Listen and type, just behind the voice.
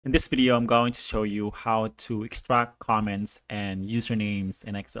In this video, I'm going to show you how to extract comments and usernames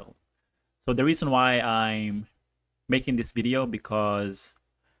in Excel. So the reason why I'm making this video because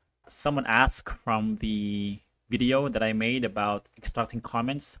someone asked from the video that I made about extracting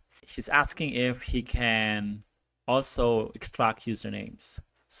comments. He's asking if he can also extract usernames.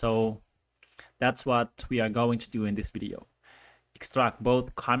 So that's what we are going to do in this video. Extract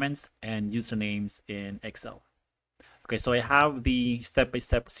both comments and usernames in Excel. Okay, so I have the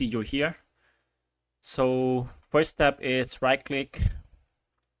step-by-step procedure here. So first step is right-click. It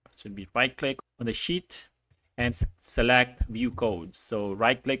should be right-click on the sheet and select View Code. So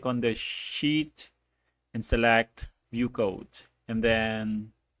right-click on the sheet and select View Code. And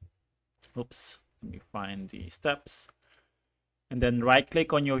then, oops, let me find the steps. And then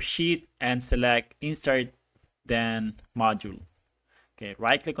right-click on your sheet and select Insert, then Module. Okay,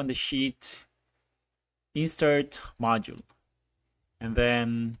 right-click on the sheet, insert module, and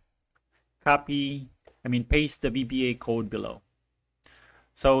then paste the VBA code below.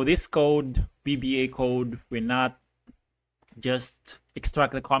 So this code, VBA code, will not just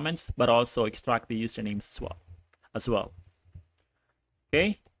extract the comments, but also extract the usernames as well.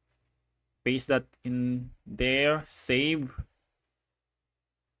 Okay, paste that in there, save,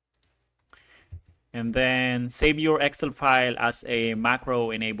 and then save your Excel file as a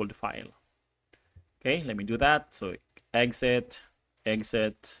macro-enabled file. Okay, let me do that. So exit. Let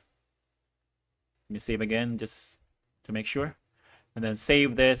me save again just to make sure. And then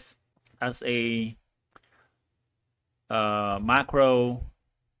save this as a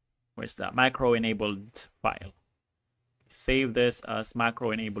macro-enabled file. Save this as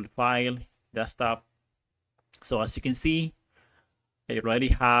macro-enabled file, desktop. So as you can see, I already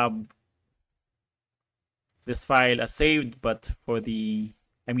have this file as saved, but for the,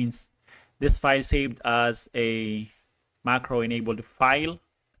 this file saved as a macro-enabled file,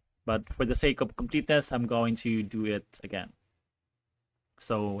 but for the sake of completeness, I'm going to do it again.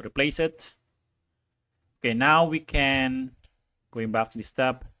 So replace it. Okay, now we can, going back to the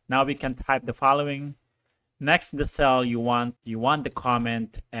step, now we can type the following. Next to the cell, you want the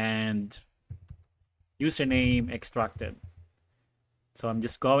comment and username extracted. So I'm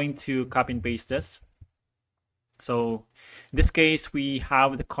just going to copy and paste this. So in this case, we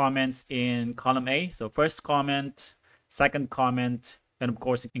have the comments in column A. So first comment, second comment, and of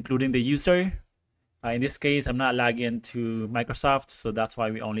course, including the user. In this case, I'm not logged into Microsoft, so that's why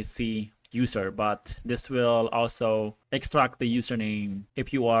we only see user, but this will also extract the username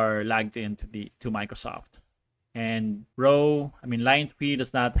if you are logged into to Microsoft. And line 3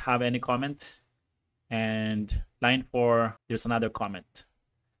 does not have any comment, and line 4, there's another comment.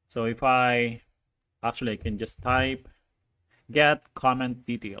 So if I can just type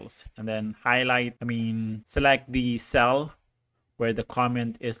GetCommentDetails and then select the cell where the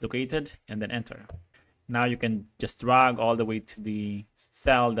comment is located and then enter. Now you can just drag all the way to the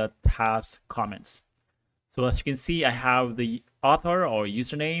cell that has comments. So as you can see, I have the author or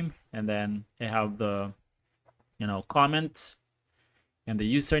username, and then I have the comment and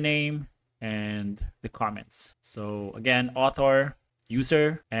the username and the comments. So again, author,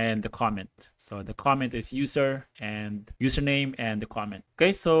 user, and the comment. So the comment is user and username and the comment.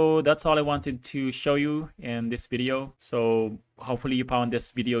 Okay, so that's all I wanted to show you in this video. So hopefully you found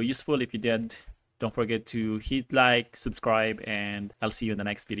this video useful. If you did, don't forget to hit like, subscribe, and I'll see you in the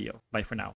next video. Bye for now.